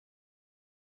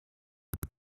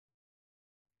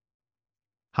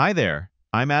Hi there,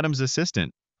 I'm Adam's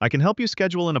assistant. I can help you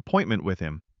schedule an appointment with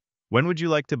him. When would you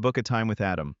like to book a time with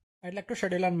Adam? I'd like to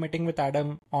schedule a meeting with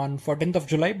Adam on 14th of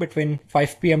July between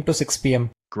 5 p.m. to 6 p.m.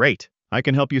 Great. I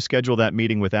can help you schedule that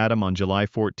meeting with Adam on July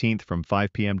 14th from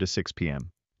 5 p.m. to 6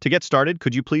 p.m. To get started,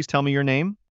 could you please tell me your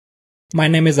name? My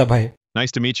name is Abhay.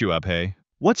 Nice to meet you, Abhay.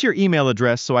 What's your email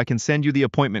address so I can send you the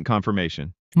appointment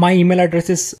confirmation? My email address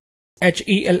is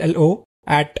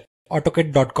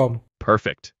hello@ottokit.com.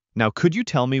 Perfect. Now, could you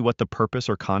tell me what the purpose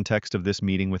or context of this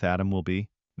meeting with Adam will be?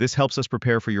 This helps us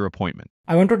prepare for your appointment.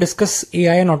 I want to discuss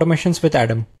AI and automations with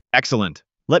Adam. Excellent.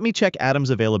 Let me check Adam's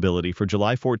availability for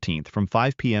July 14th from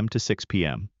 5 p.m. to 6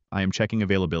 p.m. I am checking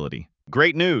availability.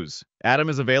 Great news! Adam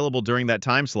is available during that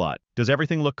time slot. Does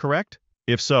everything look correct?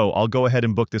 If so, I'll go ahead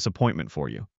and book this appointment for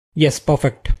you. Yes,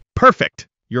 perfect. Perfect!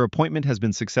 Your appointment has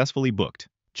been successfully booked.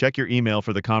 Check your email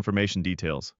for the confirmation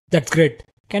details. That's great.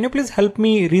 Can you please help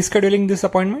me rescheduling this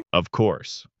appointment? Of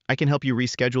course. I can help you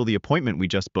reschedule the appointment we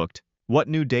just booked. What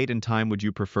new date and time would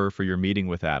you prefer for your meeting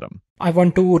with Adam? I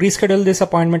want to reschedule this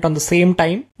appointment on the same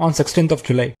time on 16th of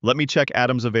July. Let me check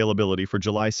Adam's availability for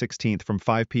July 16th from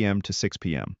 5 p.m. to 6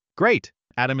 p.m. Great!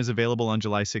 Adam is available on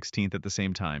July 16th at the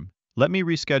same time. Let me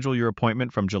reschedule your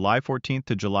appointment from July 14th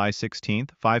to July 16th,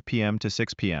 5 p.m. to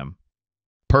 6 p.m.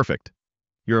 Perfect.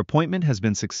 Your appointment has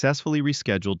been successfully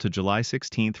rescheduled to July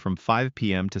 16th from 5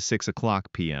 p.m. to 6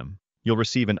 o'clock p.m. You'll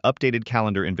receive an updated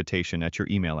calendar invitation at your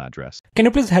email address. Can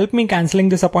you please help me canceling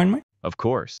this appointment? Of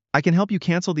course. I can help you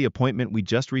cancel the appointment we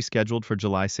just rescheduled for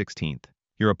July 16th.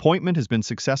 Your appointment has been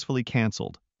successfully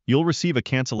canceled. You'll receive a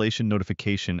cancellation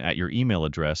notification at your email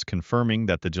address confirming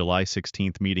that the July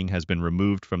 16th meeting has been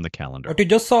removed from the calendar. What you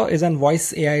just saw is an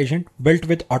voice AI agent built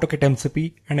with OttoKit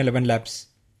MCP and ElevenLabs.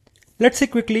 Let's see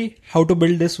quickly how to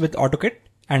build this with OttoKit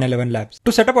and ElevenLabs.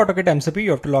 To set up OttoKit MCP,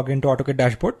 you have to log into OttoKit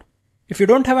dashboard. If you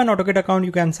don't have an OttoKit account,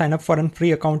 you can sign up for a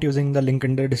free account using the link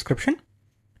in the description.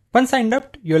 Once signed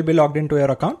up, you will be logged into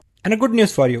your account. And a good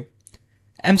news for you.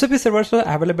 MCP servers are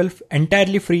available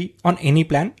entirely free on any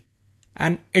plan,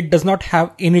 and it does not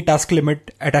have any task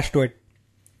limit attached to it.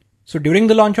 So during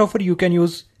the launch offer, you can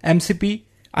use MCP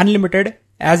unlimited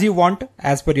as you want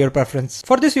as per your preference.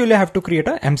 For this, you will have to create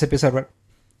a MCP server.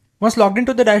 Once logged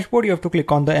into the dashboard, you have to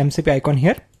click on the MCP icon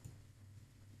here.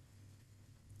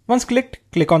 Once clicked,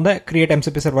 click on the Create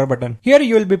MCP Server button. Here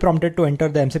you will be prompted to enter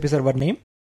the MCP server name.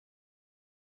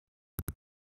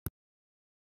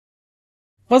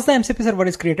 Once the MCP server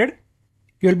is created,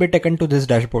 you will be taken to this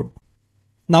dashboard.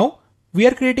 Now, we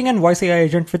are creating an voice AI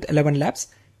agent with ElevenLabs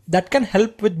that can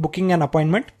help with booking an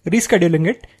appointment, rescheduling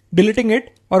it, deleting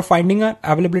it, or finding an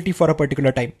availability for a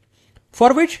particular time.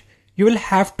 For which, you will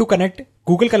have to connect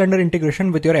Google Calendar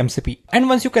integration with your MCP. And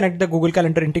once you connect the Google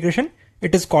Calendar integration,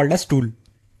 it is called as tool.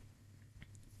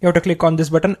 You have to click on this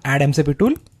button, Add MCP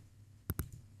Tool.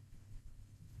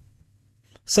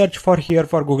 Search for here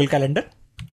for Google Calendar.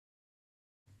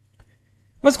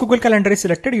 Once Google Calendar is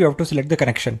selected, you have to select the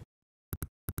connection.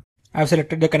 I have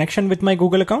selected the connection with my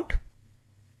Google account.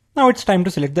 Now it's time to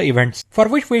select the events, for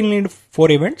which we need 4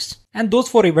 events. And those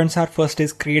 4 events are: first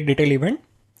is create detail event,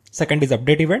 second is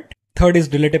update event, third is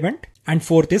delete event, and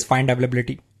fourth is find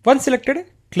availability. Once selected,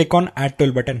 click on Add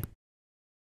Tool button.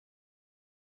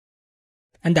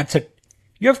 And that's it.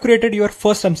 You have created your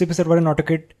first MCP server in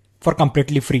OttoKit for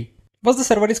completely free. Once the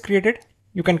server is created,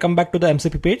 you can come back to the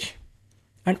MCP page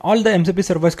and all the MCP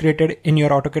servers created in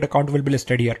your OttoKit account will be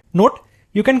listed here. Note,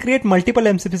 you can create multiple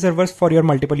MCP servers for your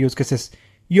multiple use cases.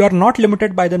 You are not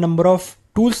limited by the number of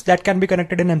tools that can be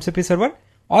connected in MCP server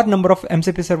or number of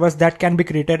MCP servers that can be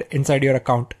created inside your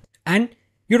account. And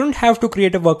you don't have to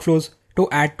create a workflows to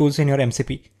add tools in your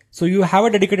MCP. So you have a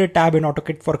dedicated tab in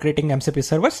OttoKit for creating MCP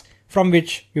servers from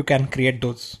which you can create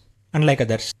those, unlike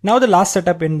others. Now the last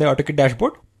setup in the OttoKit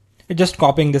dashboard is just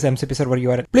copying this MCP server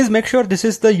URL. Please make sure this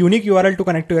is the unique URL to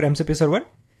connect to your MCP server.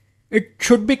 It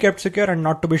should be kept secure and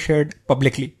not to be shared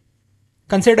publicly.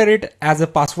 Consider it as a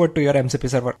password to your MCP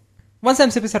server. Once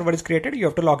MCP server is created, you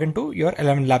have to log into your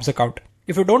ElevenLabs account.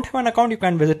 If you don't have an account, you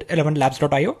can visit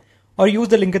elevenlabs.io or use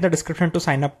the link in the description to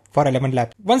sign up for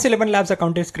ElevenLabs. Once ElevenLabs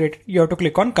account is created, you have to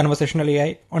click on Conversational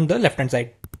AI on the left hand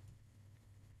side.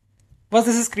 Once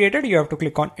this is created, you have to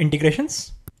click on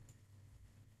Integrations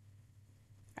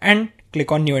and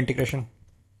click on New Integration.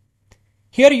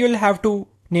 Here you will have to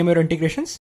name your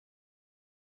integrations.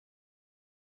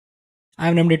 I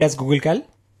have named it as Google Cal.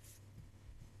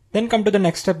 Then come to the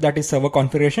next step, that is server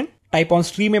configuration. Type on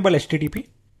streamable HTTP.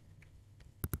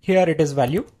 Here it is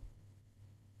value.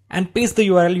 And paste the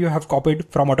URL you have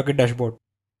copied from OttoKit dashboard.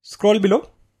 Scroll below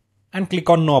and click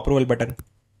on No Approval button.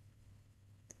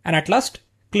 And at last,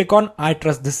 click on I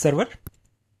trust this server.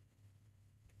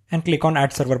 and click on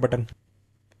Add Server button.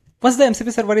 Once the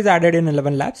MCP server is added in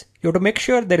ElevenLabs, you have to make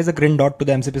sure there is a green dot to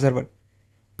the MCP server.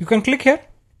 You can click here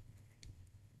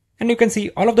and you can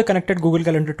see all of the connected Google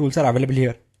Calendar tools are available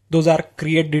here. Those are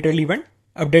Create Detail Event,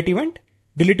 Update Event,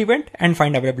 Delete Event, and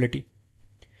Find Availability.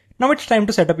 Now it's time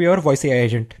to set up your Voice AI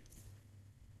agent.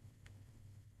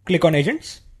 Click on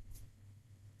Agents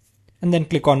and then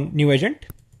click on New Agent.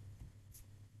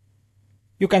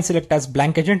 You can select as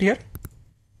blank agent here.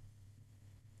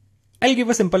 I'll give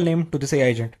a simple name to this AI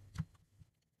agent.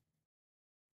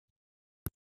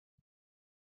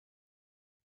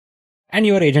 And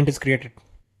your agent is created.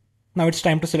 Now it's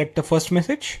time to select the first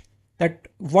message, that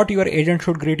what your agent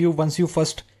should greet you once you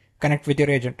first connect with your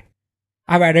agent.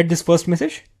 I've added this first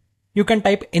message. You can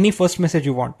type any first message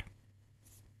you want.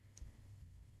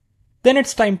 Then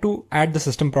it's time to add the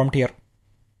system prompt here.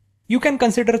 You can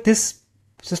consider this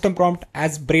system prompt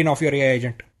as brain of your AI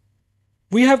agent.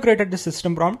 We have created this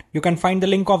system prompt. You can find the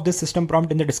link of this system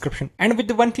prompt in the description. And with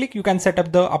the one click, you can set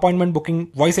up the appointment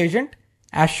booking voice agent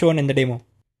as shown in the demo.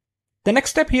 The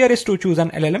next step here is to choose an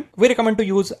LLM. We recommend to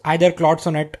use either Claude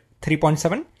Sonnet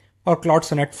 3.7 or Claude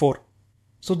Sonnet 4.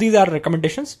 So these are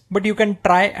recommendations, but you can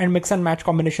try and mix and match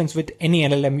combinations with any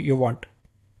LLM you want.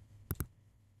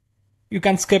 You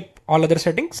can skip all other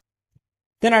settings.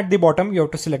 Then at the bottom, you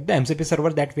have to select the MCP server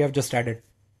that we have just added.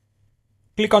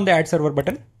 Click on the Add Server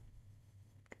button.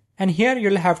 And here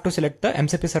you'll have to select the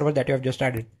MCP server that you have just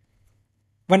added.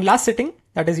 One last setting,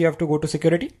 that is you have to go to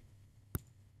Security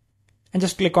and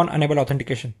just click on Enable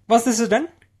Authentication. Once this is done,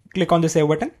 click on the Save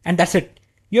button, and that's it.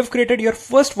 You have created your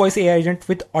first voice AI agent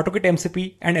with OttoKit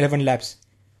MCP and ElevenLabs.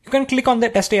 You can click on the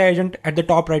Test AI agent at the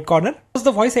top right corner. Once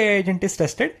the voice AI agent is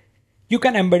tested, you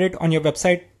can embed it on your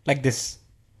website like this.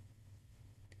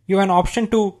 You have an option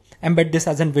to embed this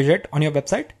as a widget on your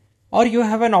website, or you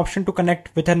have an option to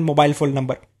connect with a mobile phone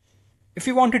number. If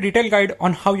you want a detailed guide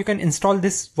on how you can install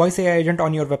this voice AI agent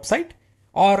on your website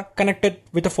or connect it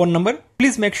with a phone number,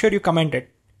 please make sure you comment it.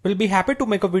 We'll be happy to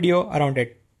make a video around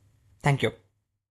it. Thank you.